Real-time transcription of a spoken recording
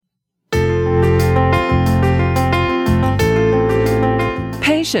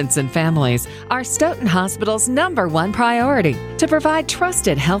patients and families are Stoughton Hospital's #1 priority. To provide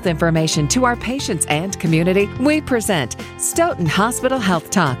trusted health information to our patients and community, we present Stoughton Hospital Health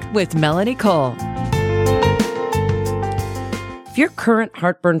Talk with Melanie Cole. If your current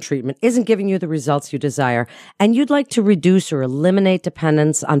heartburn treatment isn't giving you the results you desire and you'd like to reduce or eliminate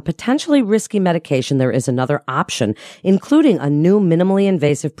dependence on potentially risky medication, there is another option, including a new minimally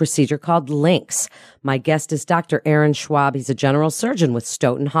invasive procedure called LINX. My guest is Dr. Aaron Schwab. He's a general surgeon with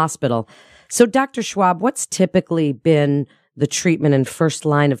Stoughton Hospital. So, Dr. Schwab, what's typically been the treatment and first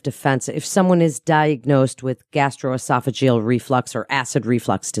line of defense if someone is diagnosed with gastroesophageal reflux or acid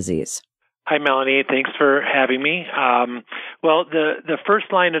reflux disease? Hi, Melanie. Thanks for having me. Well, the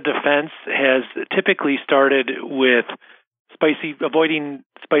first line of defense has typically started with avoiding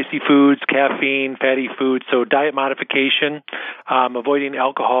spicy foods, caffeine, fatty foods, so diet modification, avoiding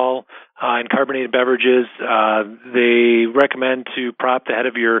alcohol and carbonated beverages. They recommend to prop the head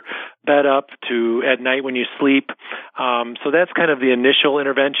of your bed up at night when you sleep. So that's kind of the initial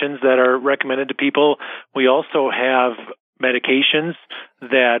interventions that are recommended to people. We also have medications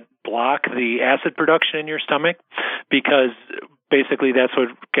that block the acid production in your stomach, because basically that's what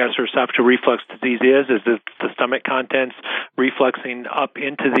gastroesophageal reflux disease is the stomach contents refluxing up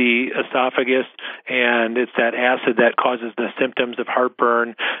into the esophagus, and it's that acid that causes the symptoms of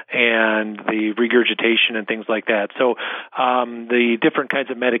heartburn and the regurgitation and things like that. So the different kinds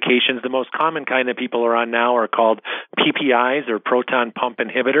of medications, the most common kind that people are on now are called PPIs, or proton pump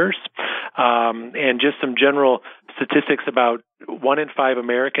inhibitors. And just some general statistics about 1 in 5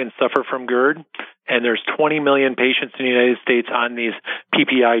 Americans suffer from GERD, and there's 20 million patients in the United States on these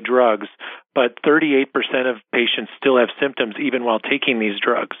PPI drugs, but 38% of patients still have symptoms even while taking these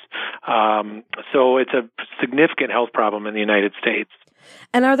drugs. So it's a significant health problem in the United States.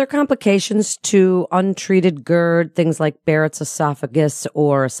 And are there complications to untreated GERD, things like Barrett's esophagus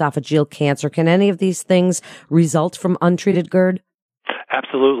or esophageal cancer? Can any of these things result from untreated GERD?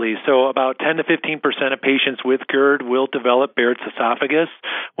 Absolutely. So about 10 to 15% of patients with GERD will develop Barrett's esophagus,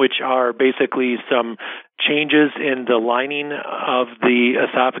 which are basically some changes in the lining of the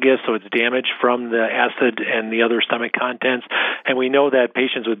esophagus, so it's damaged from the acid and the other stomach contents. And we know that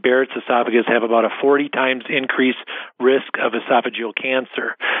patients with Barrett's esophagus have about a 40 times increased risk of esophageal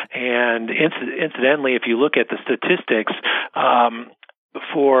cancer. And incidentally, if you look at the statistics,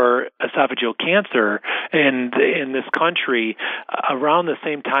 for esophageal cancer in this country, around the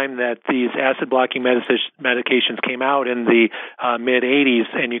same time that these acid-blocking medications came out in the mid-'80s,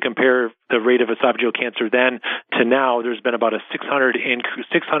 and you compare the rate of esophageal cancer then to now, there's been about a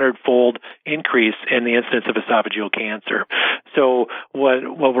 600-fold increase in the incidence of esophageal cancer. So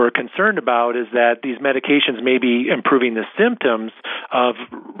what we're concerned about is that these medications may be improving the symptoms of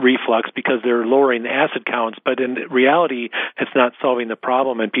reflux because they're lowering the acid counts, but in reality, it's not solving the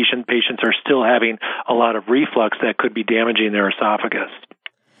problem, and patients are still having a lot of reflux that could be damaging their esophagus.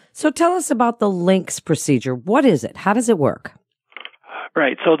 So tell us about the LINX procedure. What is it? How does it work?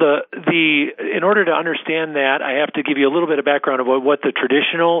 Right. So in order to understand that, I have to give you a little bit of background about what the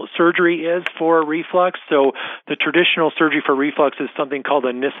traditional surgery is for reflux. So the traditional surgery for reflux is something called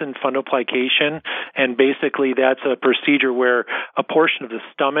a Nissen fundoplication, and basically that's a procedure where a portion of the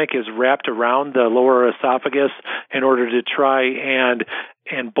stomach is wrapped around the lower esophagus in order to try and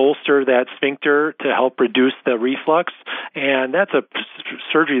bolster that sphincter to help reduce the reflux. And that's a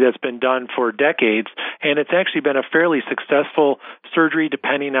surgery that's been done for decades, and it's actually been a fairly successful surgery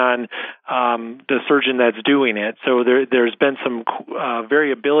depending on the surgeon that's doing it. So there's been some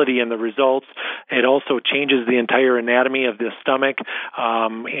variability in the results. It also changes the entire anatomy of the stomach,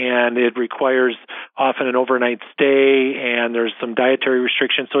 and it requires often an overnight stay, and there's some dietary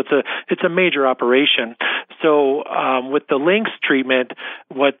restrictions. So it's a major operation. So with the LINX treatment,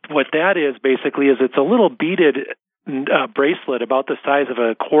 what that is basically is it's a little beaded bracelet about the size of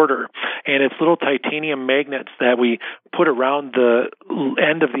a quarter, and it's little titanium magnets that we put around the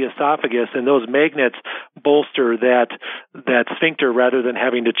end of the esophagus, and those magnets bolster that sphincter rather than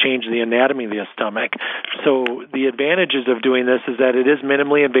having to change the anatomy of the stomach. So the advantages of doing this is that it is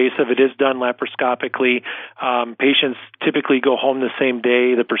minimally invasive. It is done laparoscopically. Patients typically go home the same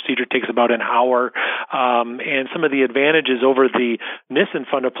day. The procedure takes about an hour. And some of the advantages over the Nissen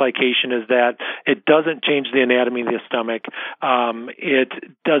fundoplication is that it doesn't change the anatomy of the stomach. It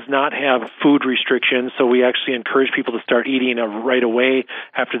does not have food restrictions, so we actually encourage people to start eating right away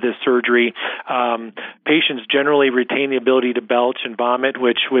after this surgery. Patients generally retain the ability to belch and vomit,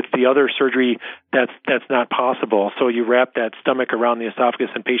 which with the other surgery, that's not possible. So you wrap that stomach around the esophagus,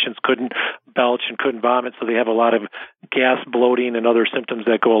 and patients couldn't belch and couldn't vomit, so they have a lot of gas, bloating, and other symptoms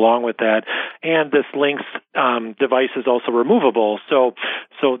that go along with that. And this LINX device is also removable, so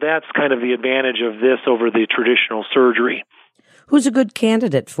that's kind of the advantage of this over the traditional surgery. Who's a good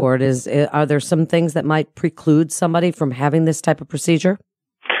candidate for it? Are there some things that might preclude somebody from having this type of procedure?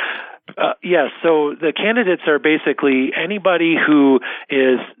 Yes. So the candidates are basically anybody who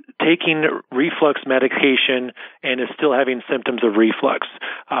is taking reflux medication and is still having symptoms of reflux.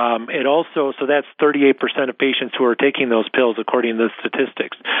 So that's 38% of patients who are taking those pills, according to the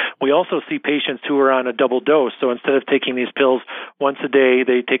statistics. We also see patients who are on a double dose. So instead of taking these pills once a day,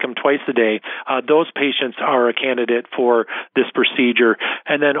 they take them twice a day. Those patients are a candidate for this procedure.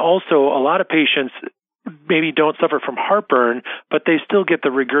 And then also a lot of patients maybe don't suffer from heartburn, but they still get the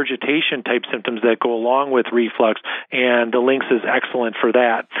regurgitation type symptoms that go along with reflux, and the LINX is excellent for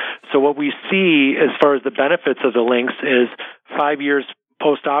that. So what we see as far as the benefits of the LINX is 5 years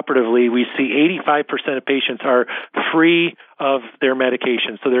post-operatively, we see 85% of patients are free of their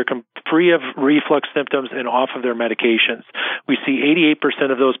medications. So they're free of reflux symptoms and off of their medications. We see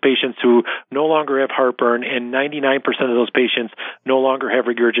 88% of those patients who no longer have heartburn, and 99% of those patients no longer have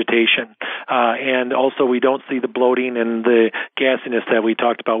regurgitation. And also we don't see the bloating and the gassiness that we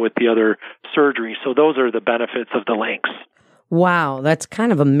talked about with the other surgery. So those are the benefits of the LINX. Wow, that's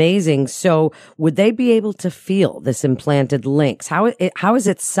kind of amazing. So would they be able to feel this implanted LINX? How is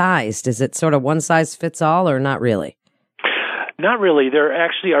it sized? Is it sort of one size fits all or not really? Not really. There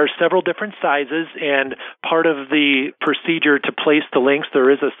actually are several different sizes, and part of the procedure to place the LINX,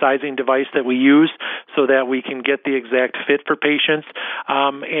 there is a sizing device that we use so that we can get the exact fit for patients.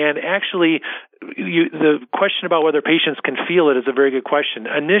 And actually, the question about whether patients can feel it is a very good question.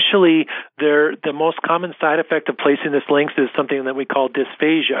 Initially, the most common side effect of placing this LINX is something that we call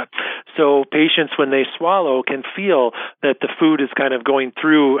dysphagia. So patients, when they swallow, can feel that the food is kind of going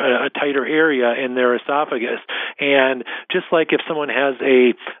through a tighter area in their esophagus. And just like if someone has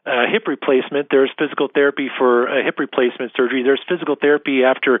a hip replacement, there's physical therapy for a hip replacement surgery. There's physical therapy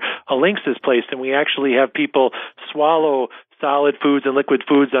after a LINX is placed, and we actually have people swallow solid foods and liquid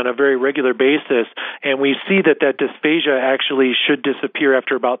foods on a very regular basis, and we see that dysphagia actually should disappear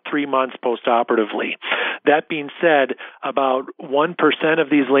after about 3 months post-operatively. That being said, about 1% of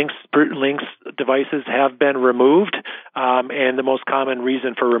these LINX devices have been removed, and the most common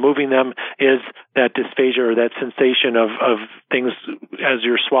reason for removing them is that dysphagia, or that sensation of things as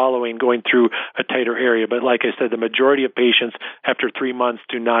you're swallowing going through a tighter area. But like I said, the majority of patients after 3 months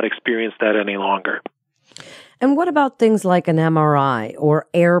do not experience that any longer. And what about things like an MRI or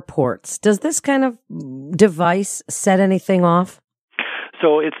airports? Does this kind of device set anything off?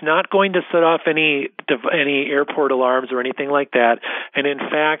 So it's not going to set off any airport alarms or anything like that. And in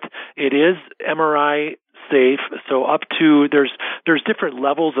fact, it is MRI safe. So up to there's different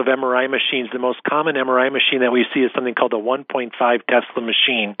levels of MRI machines. The most common MRI machine that we see is something called a 1.5 Tesla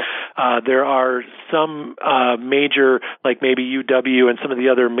machine. There are some major, like maybe UW and some of the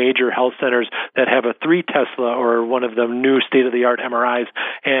other major health centers that have a 3 Tesla or one of the new state-of-the-art MRIs.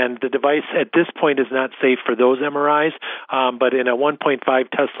 And the device at this point is not safe for those MRIs, but in a 1.5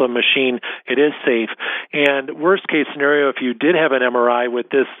 Tesla machine, it is safe. And worst case scenario, if you did have an MRI with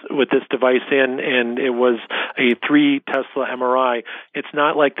this device in, and it was a 3 Tesla MRI, it's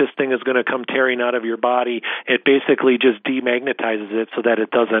not like this thing is going to come tearing out of your body. It basically just demagnetizes it so that it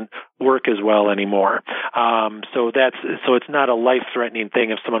doesn't work as well anymore. So it's not a life-threatening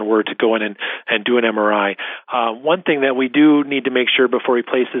thing if someone were to go in and do an MRI. One thing that we do need to make sure before we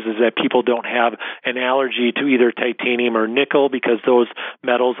place this is that people don't have an allergy to either titanium or nickel, because those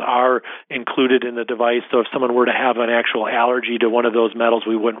metals are included in the device. So if someone were to have an actual allergy to one of those metals,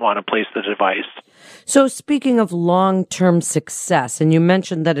 we wouldn't want to place the device. So speaking of long-term success, and you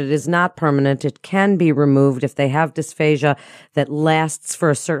mentioned that it is not permanent, it can be removed if they have dysphagia that lasts for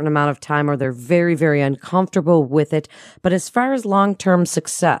a certain amount of time or they're very, very uncomfortable with it. But as far as long-term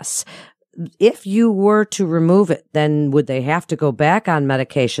success, if you were to remove it, then would they have to go back on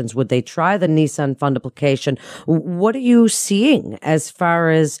medications? Would they try the Nissan fundoplication? What are you seeing as far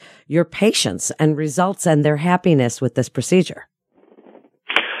as your patients and results and their happiness with this procedure?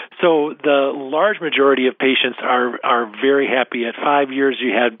 So the large majority of patients are very happy. At 5 years,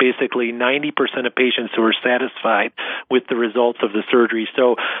 you had basically 90% of patients who are satisfied with the results of the surgery.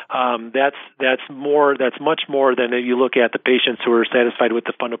 So that's much more than if you look at the patients who are satisfied with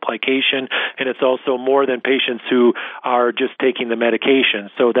the fundoplication, and it's also more than patients who are just taking the medication.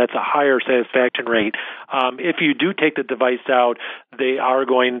 So that's a higher satisfaction rate. If you do take the device out, they are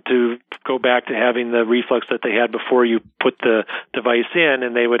going to go back to having the reflux that they had before you put the device in,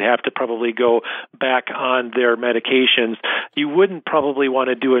 and they would have to probably go back on their medications. You wouldn't probably want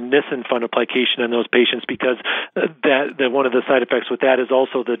to do a Nissen fundoplication in those patients because one of the side effects with that is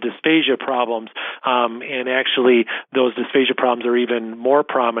also the dysphagia problems, and actually those dysphagia problems are even more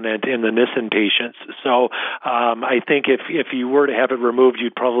prominent in the Nissen patients. So I think if you were to have it removed,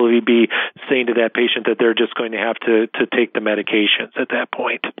 you'd probably be saying to that patient that they're just going to have to take the medications at that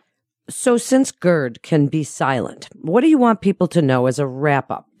point. So since GERD can be silent, what do you want people to know as a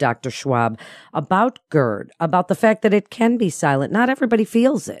wrap-up, Dr. Schwab, about GERD, about the fact that it can be silent? Not everybody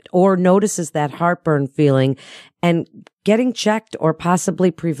feels it or notices that heartburn feeling, and getting checked or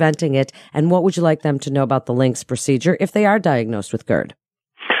possibly preventing it. And what would you like them to know about the LINX procedure if they are diagnosed with GERD?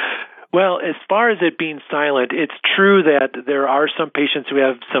 Well, as far as it being silent, it's true that there are some patients who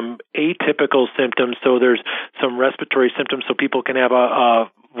have some atypical symptoms. So there's some respiratory symptoms, so people can have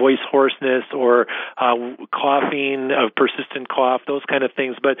a voice hoarseness or coughing, a persistent cough, those kind of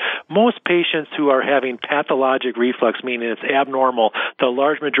things. But most patients who are having pathologic reflux, meaning it's abnormal, the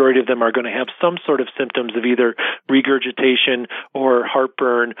large majority of them are going to have some sort of symptoms of either regurgitation or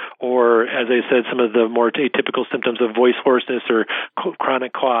heartburn, or, as I said, some of the more atypical symptoms of voice hoarseness or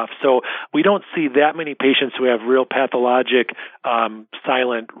chronic cough. So we don't see that many patients who have real pathologic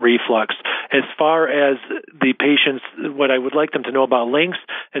silent reflux. As far as the patients, what I would like them to know about LINX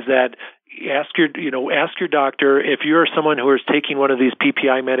is that ask your doctor if you're someone who is taking one of these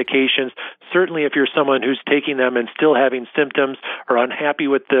PPI medications. Certainly, if you're someone who's taking them and still having symptoms or unhappy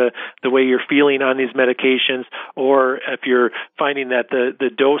with the way you're feeling on these medications, or if you're finding that the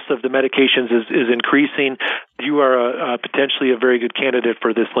dose of the medications is increasing, you are potentially a very good candidate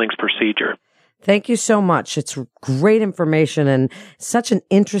for this LINX procedure. Thank you so much. It's great information and such an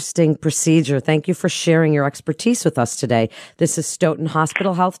interesting procedure. Thank you for sharing your expertise with us today. This is Stoughton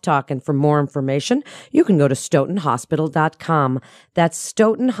Hospital Health Talk, and for more information, you can go to stoughtonhospital.com. That's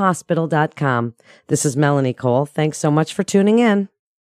stoughtonhospital.com. This is Melanie Cole. Thanks so much for tuning in.